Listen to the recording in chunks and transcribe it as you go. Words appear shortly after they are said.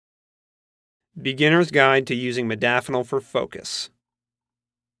Beginner's Guide to Using Modafinil for Focus.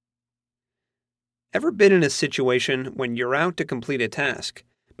 Ever been in a situation when you're out to complete a task,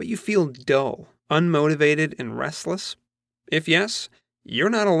 but you feel dull, unmotivated, and restless? If yes, you're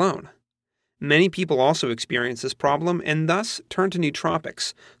not alone. Many people also experience this problem and thus turn to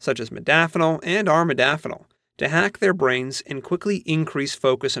nootropics, such as modafinil and armodafinil, to hack their brains and quickly increase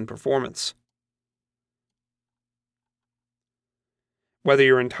focus and performance. Whether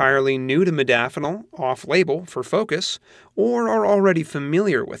you're entirely new to modafinil, off-label for focus, or are already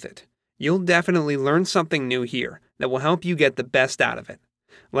familiar with it, you'll definitely learn something new here that will help you get the best out of it.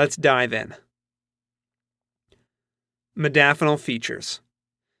 Let's dive in. Modafinil Features.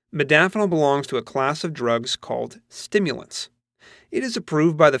 Modafinil belongs to a class of drugs called stimulants. It is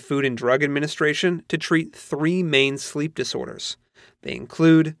approved by the Food and Drug Administration to treat 3 main sleep disorders. They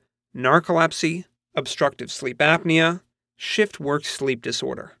include narcolepsy, obstructive sleep apnea, shift work sleep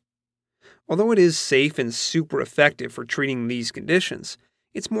disorder. Although it is safe and super effective for treating these conditions,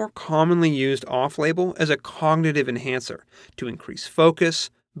 it's more commonly used off-label as a cognitive enhancer to increase focus,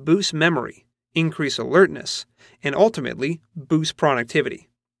 boost memory, increase alertness, and ultimately boost productivity.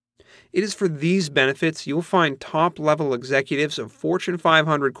 It is for these benefits you'll find top-level executives of Fortune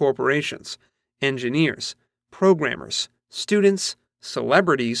 500 corporations, engineers, programmers, students,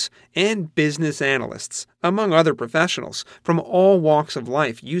 celebrities, and business analysts, among other professionals from all walks of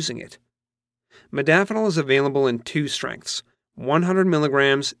life using it. Modafinil is available in 2 strengths, 100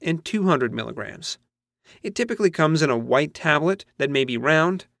 mg and 200 mg. It typically comes in a white tablet that may be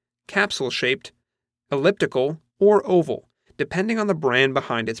round, capsule-shaped, elliptical, or oval, depending on the brand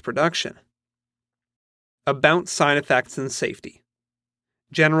behind its production. About side effects and safety.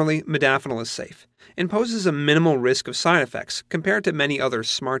 Generally, modafinil is safe and poses a minimal risk of side effects compared to many other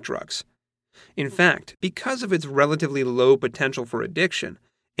smart drugs. In fact, because of its relatively low potential for addiction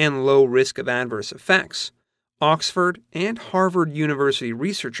and low risk of adverse effects, Oxford and Harvard University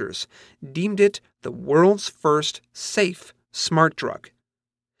researchers deemed it the world's first safe smart drug.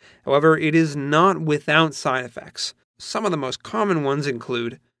 However, it is not without side effects. Some of the most common ones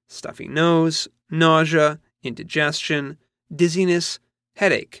include stuffy nose, nausea, indigestion, dizziness,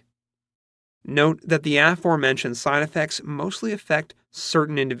 headache. Note that the aforementioned side effects mostly affect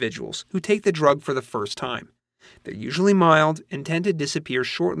certain individuals who take the drug for the first time. They're usually mild and tend to disappear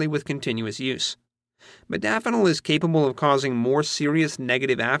shortly with continuous use. Modafinil is capable of causing more serious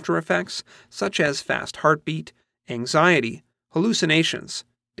negative after effects, such as fast heartbeat, anxiety, hallucinations,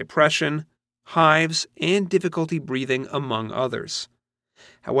 depression, hives, and difficulty breathing, among others.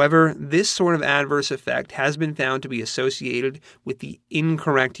 However, this sort of adverse effect has been found to be associated with the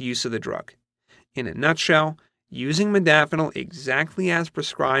incorrect use of the drug. In a nutshell, using modafinil exactly as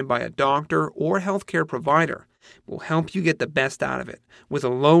prescribed by a doctor or healthcare provider will help you get the best out of it, with a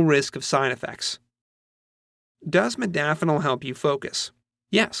low risk of side effects. Does modafinil help you focus?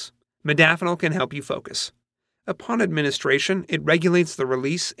 Yes, modafinil can help you focus. Upon administration, it regulates the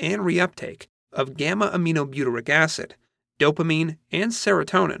release and reuptake of gamma-aminobutyric acid, dopamine, and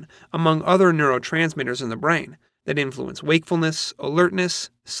serotonin, among other neurotransmitters in the brain that influence wakefulness,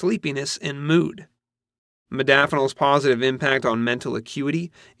 alertness, sleepiness, and mood. Modafinil's positive impact on mental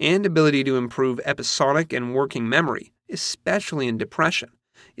acuity and ability to improve episodic and working memory, especially in depression,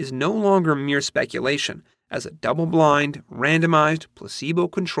 is no longer mere speculation, as a double-blind, randomized,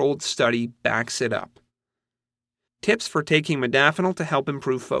 placebo-controlled study backs it up. Tips for taking modafinil to help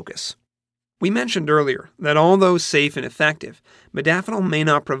improve focus. We mentioned earlier that although safe and effective, modafinil may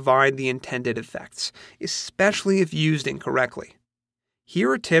not provide the intended effects, especially if used incorrectly.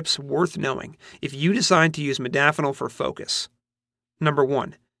 Here are tips worth knowing if you decide to use modafinil for focus. Number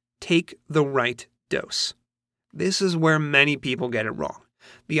 1. Take the right dose. This is where many people get it wrong.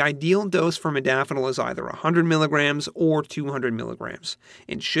 The ideal dose for modafinil is either 100 mg or 200 mg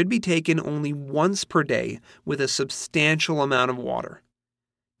and should be taken only once per day with a substantial amount of water.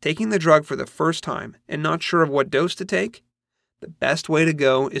 Taking the drug for the first time and not sure of what dose to take? The best way to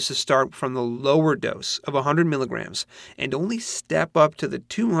go is to start from the lower dose of 100 mg and only step up to the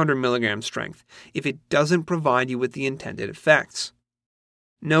 200 mg strength if it doesn't provide you with the intended effects.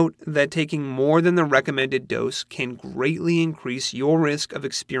 Note that taking more than the recommended dose can greatly increase your risk of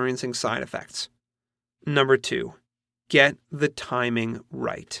experiencing side effects. Number 2. Get the timing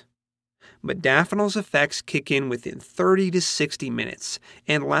right. Modafinil's effects kick in within 30 to 60 minutes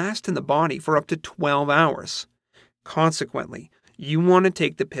and last in the body for up to 12 hours. Consequently, you want to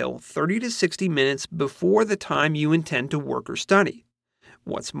take the pill 30 to 60 minutes before the time you intend to work or study.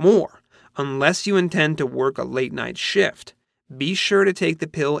 What's more, unless you intend to work a late-night shift, be sure to take the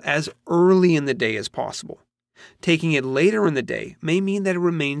pill as early in the day as possible. Taking it later in the day may mean that it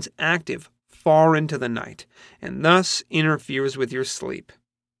remains active far into the night and thus interferes with your sleep.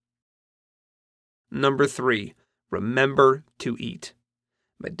 Number 3. Remember to eat.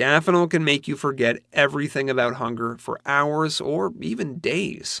 Modafinil can make you forget everything about hunger for hours or even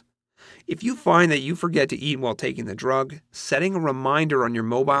days. If you find that you forget to eat while taking the drug, setting a reminder on your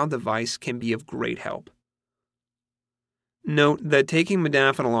mobile device can be of great help. Note that taking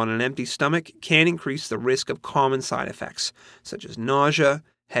modafinil on an empty stomach can increase the risk of common side effects, such as nausea,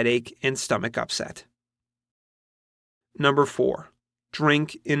 headache, and stomach upset. Number 4.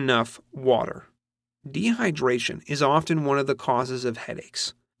 Drink enough water. Dehydration is often one of the causes of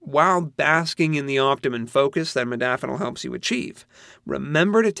headaches. While basking in the optimum focus that modafinil helps you achieve,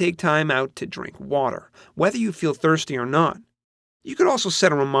 remember to take time out to drink water, whether you feel thirsty or not. You could also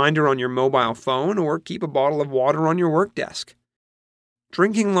set a reminder on your mobile phone or keep a bottle of water on your work desk.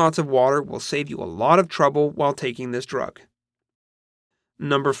 Drinking lots of water will save you a lot of trouble while taking this drug.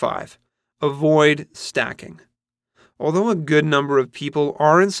 Number 5. Avoid stacking. Although a good number of people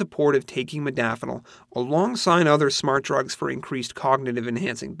are in support of taking modafinil alongside other smart drugs for increased cognitive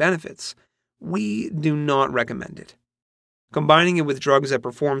enhancing benefits, we do not recommend it. Combining it with drugs that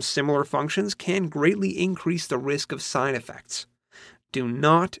perform similar functions can greatly increase the risk of side effects. Do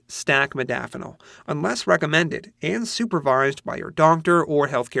not stack modafinil unless recommended and supervised by your doctor or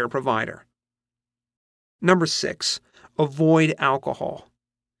healthcare provider. Number 6. Avoid alcohol.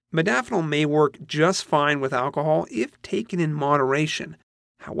 Modafinil may work just fine with alcohol if taken in moderation.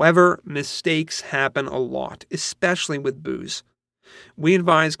 However, mistakes happen a lot, especially with booze. We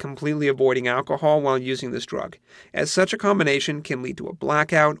advise completely avoiding alcohol while using this drug, as such a combination can lead to a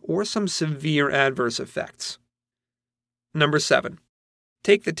blackout or some severe adverse effects. Number 7.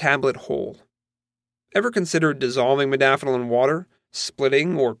 Take the tablet whole. Ever considered dissolving modafinil in water,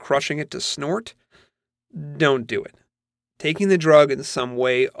 splitting, or crushing it to snort? Don't do it. Taking the drug in some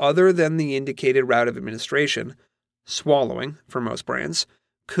way other than the indicated route of administration, swallowing for most brands,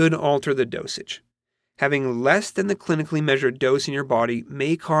 could alter the dosage. Having less than the clinically measured dose in your body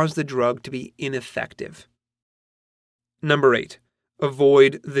may cause the drug to be ineffective. Number 8.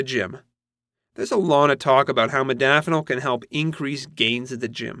 Avoid the gym. There's a lot of talk about how modafinil can help increase gains at the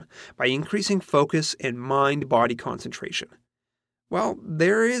gym by increasing focus and mind-body concentration. While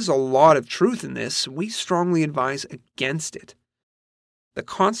there is a lot of truth in this, we strongly advise against it. The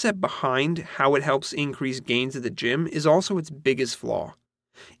concept behind how it helps increase gains at the gym is also its biggest flaw.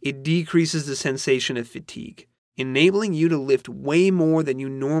 It decreases the sensation of fatigue, enabling you to lift way more than you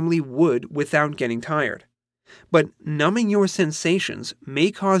normally would without getting tired. But numbing your sensations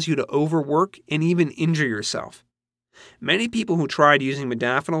may cause you to overwork and even injure yourself. Many people who tried using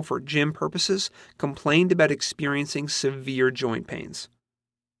modafinil for gym purposes complained about experiencing severe joint pains.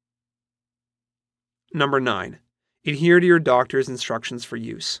 Number 9. Adhere to your doctor's instructions for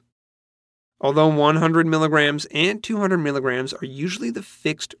use. Although 100 milligrams and 200 milligrams are usually the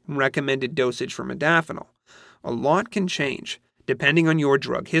fixed recommended dosage for modafinil, a lot can change depending on your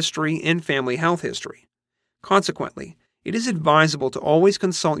drug history and family health history. Consequently, it is advisable to always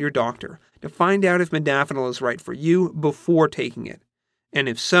consult your doctor to find out if modafinil is right for you before taking it, and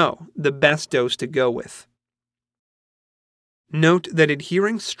if so, the best dose to go with. Note that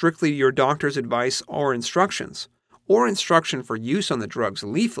adhering strictly to your doctor's advice or instructions, or instruction for use on the drug's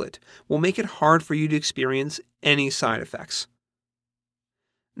leaflet, will make it hard for you to experience any side effects.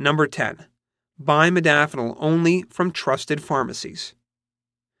 Number 10. Buy modafinil only from trusted pharmacies.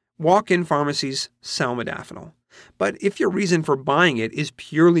 Walk-in pharmacies sell modafinil. But if your reason for buying it is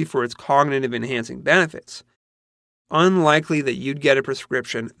purely for its cognitive enhancing benefits, unlikely that you'd get a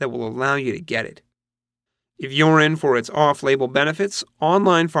prescription that will allow you to get it. If you're in for its off-label benefits,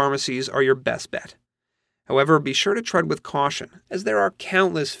 online pharmacies are your best bet. However, be sure to tread with caution, as there are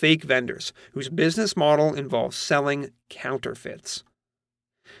countless fake vendors whose business model involves selling counterfeits.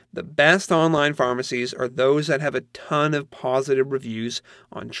 The best online pharmacies are those that have a ton of positive reviews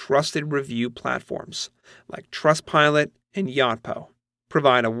on trusted review platforms like Trustpilot and Yotpo,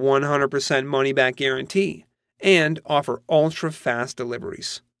 provide a 100% money-back guarantee, and offer ultra-fast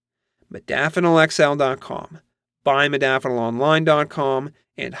deliveries. ModafinilXL.com, BuyModafinilOnline.com,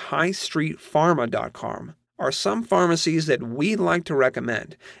 and HighStreetPharma.com are some pharmacies that we'd like to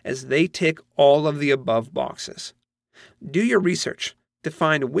recommend, as they tick all of the above boxes. Do your research to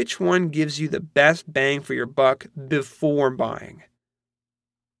find which one gives you the best bang for your buck before buying.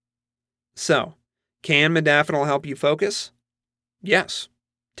 So, can modafinil help you focus? Yes.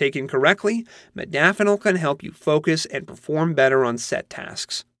 Taken correctly, modafinil can help you focus and perform better on set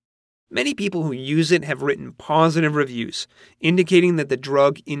tasks. Many people who use it have written positive reviews, indicating that the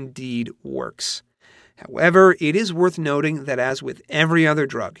drug indeed works. However, it is worth noting that as with every other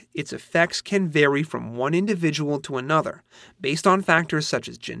drug, its effects can vary from one individual to another based on factors such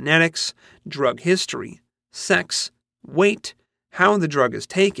as genetics, drug history, sex, weight, how the drug is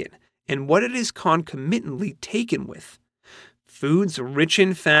taken, and what it is concomitantly taken with. Foods rich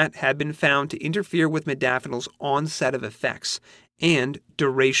in fat have been found to interfere with modafinil's onset of effects and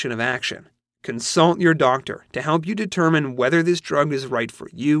duration of action. Consult your doctor to help you determine whether this drug is right for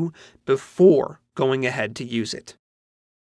you before going ahead to use it.